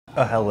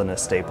A Helena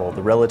staple,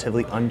 the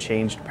relatively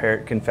unchanged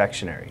Parrot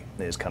Confectionery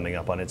is coming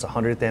up on its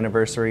 100th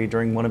anniversary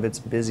during one of its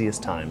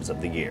busiest times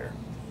of the year.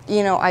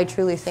 You know, I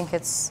truly think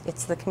it's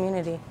the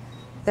community.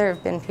 There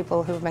have been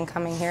people who've been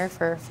coming here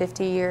for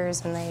 50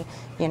 years, and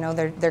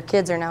their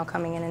kids are now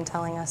coming in and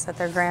telling us that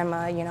their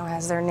grandma,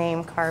 has their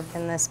name carved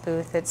in this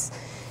booth.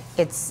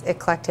 It's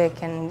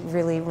eclectic and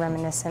really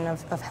reminiscent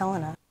of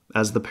Helena.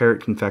 As the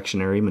Parrot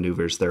Confectionery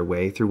maneuvers their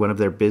way through one of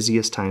their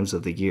busiest times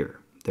of the year,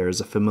 there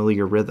is a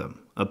familiar rhythm,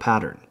 a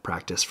pattern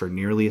practiced for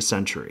nearly a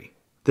century.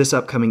 This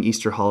upcoming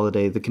Easter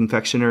holiday, the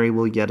confectionery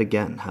will yet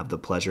again have the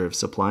pleasure of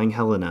supplying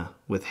Helena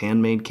with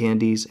handmade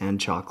candies and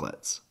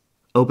chocolates.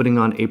 Opening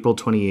on April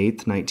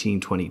 28,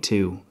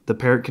 1922, the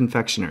Parrot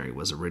Confectionery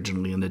was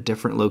originally in a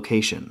different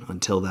location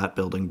until that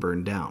building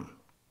burned down.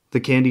 The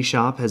candy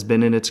shop has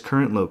been in its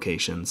current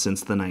location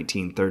since the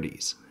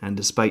 1930s, and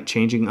despite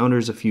changing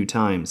owners a few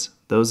times,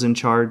 those in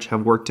charge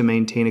have worked to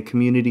maintain a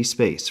community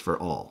space for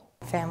all.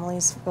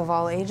 Families of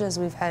all ages.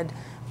 We've had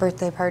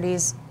birthday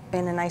parties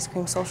and an ice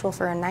cream social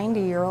for a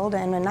 90-year-old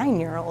and a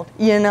 9-year-old,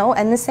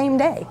 and the same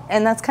day,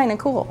 and that's kind of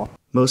cool.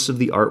 Most of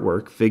the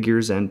artwork,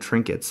 figures, and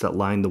trinkets that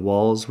line the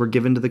walls were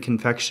given to the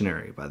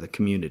confectionery by the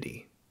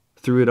community.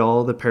 Through it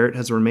all, the Parrot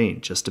has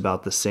remained just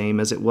about the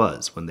same as it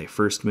was when they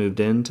first moved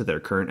in to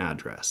their current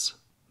address.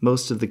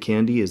 Most of the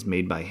candy is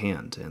made by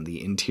hand, and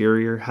the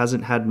interior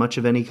hasn't had much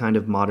of any kind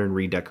of modern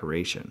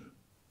redecoration.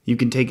 You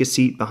can take a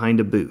seat behind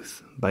a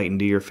booth, bite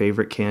into your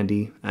favorite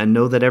candy, and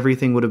know that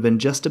everything would have been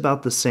just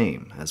about the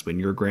same as when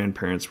your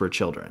grandparents were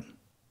children.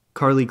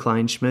 Carly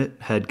Kleinschmidt,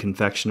 head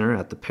confectioner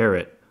at the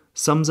Parrot,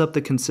 sums up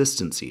the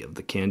consistency of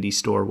the candy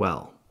store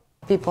well.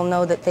 People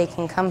know that they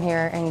can come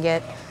here and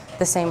get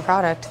the same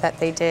product that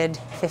they did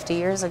 50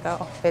 years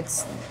ago.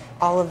 It's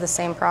all of the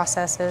same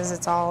processes,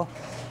 it's all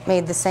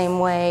made the same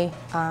way,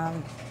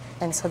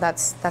 and so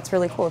that's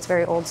really cool. It's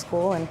very old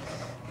school, and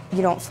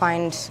you don't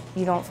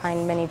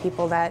find many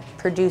people that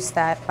produce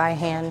that by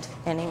hand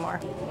anymore.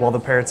 While the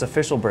Parrot's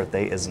official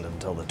birthday isn't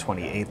until the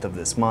 28th of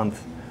this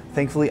month,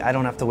 thankfully I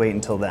don't have to wait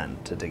until then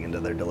to dig into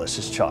their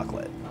delicious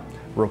chocolate.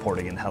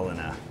 Reporting in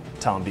Helena,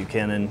 Tom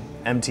Buchanan,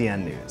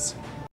 MTN News.